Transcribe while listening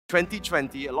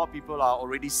2020, a lot of people are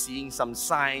already seeing some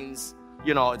signs,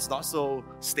 it's not so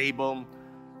stable.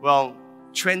 Well,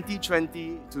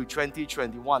 2020 to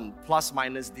 2021, plus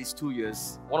minus these 2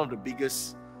 years, one of the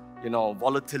biggest,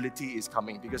 volatility is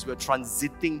coming because we're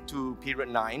transiting to period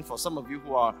 9. For some of you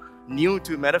who are new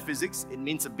to metaphysics, it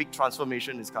means a big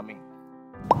transformation is coming.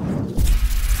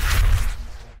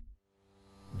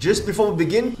 Just before we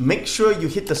begin, make sure you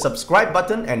hit the subscribe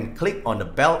button and click on the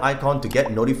bell icon to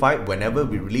get notified whenever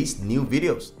we release new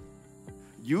videos.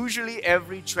 Usually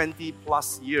every 20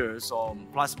 plus years or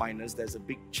plus minus, there's a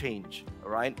big change,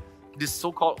 all right? This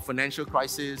so-called financial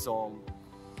crisis or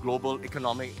global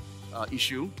economic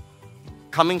issue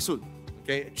coming soon,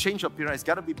 okay? Change of period, it's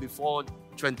got to be before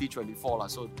 2024.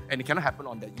 And it cannot happen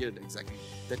on that year exactly.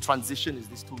 The transition is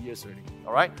these 2 years already,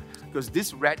 all right? Because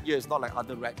this red year is not like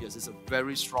other red years. It's a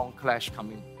very strong clash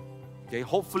coming. Okay,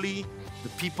 hopefully the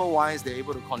people-wise, they're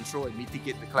able to control and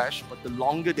mitigate the clash, but the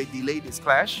longer they delay this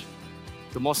clash,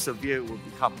 the more severe it will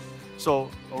become.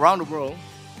 So around the world,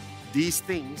 these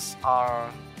things are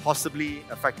possibly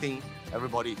affecting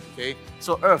everybody, okay?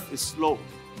 So Earth is slow.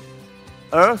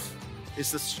 Earth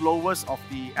is the slowest of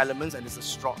the elements and it's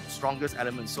the strongest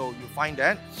element. So you find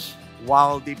that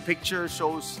while the picture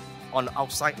shows on the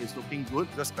outside is looking good,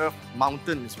 because Earth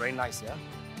mountain is very nice, yeah?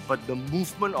 But the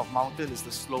movement of mountain is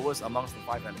the slowest amongst the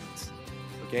 5 elements,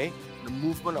 okay? The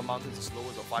movement of mountain is the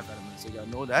slowest of 5 elements. So you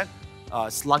know that.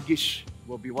 Sluggish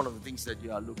will be one of the things that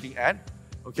you are looking at,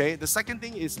 okay? The second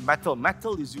thing is metal.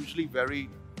 Metal is usually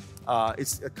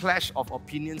it's a clash of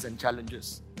opinions and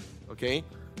challenges, okay?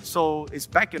 So it's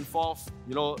back and forth,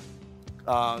 the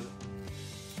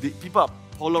people are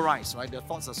polarized, right? Their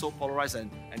thoughts are so polarized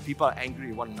and people are angry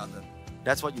with one another.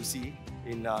 That's what you see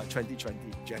in 2020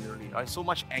 generally, right? So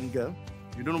much anger.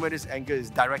 You don't know where this anger is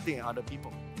directing at other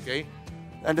people, okay?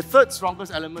 And the third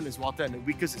strongest element is water and the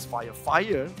weakest is fire.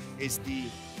 Fire is the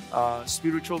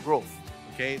spiritual growth,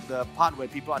 okay? The part where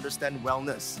people understand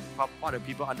wellness, part where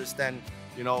people understand,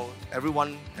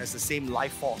 everyone has the same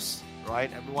life force,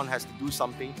 right? Everyone has to do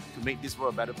something to make this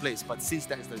world a better place. But since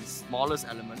that is the smallest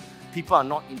element, people are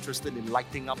not interested in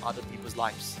lighting up other people's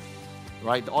lives,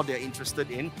 right? All they're interested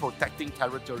in protecting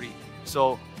territory.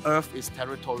 So Earth is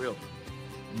territorial.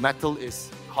 Metal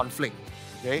is conflict,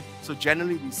 okay? So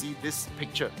generally we see this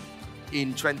picture.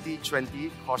 In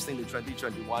 2020, crossing to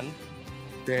 2021,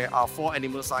 there are 4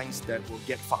 animal signs that will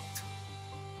get fucked.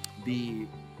 The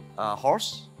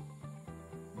horse,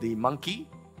 the monkey,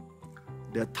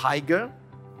 the tiger,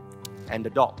 and the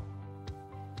dog.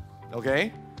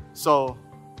 Okay? So,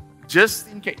 just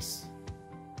in case,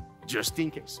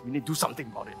 we need to do something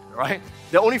about it, right?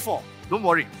 There are only 4. Don't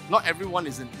worry. Not everyone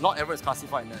is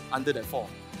classified under that 4.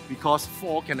 Because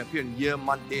 4 can appear in year,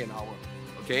 month, day, and hour.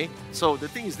 Okay? So, the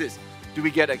thing is this. Do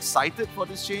we get excited for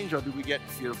this change or do we get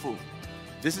fearful?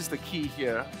 This is the key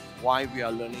here, why we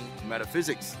are learning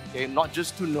metaphysics. Okay? Not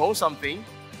just to know something,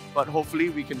 but hopefully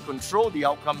we can control the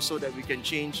outcome so that we can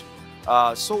change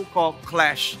so-called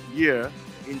clash year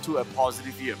into a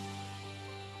positive year.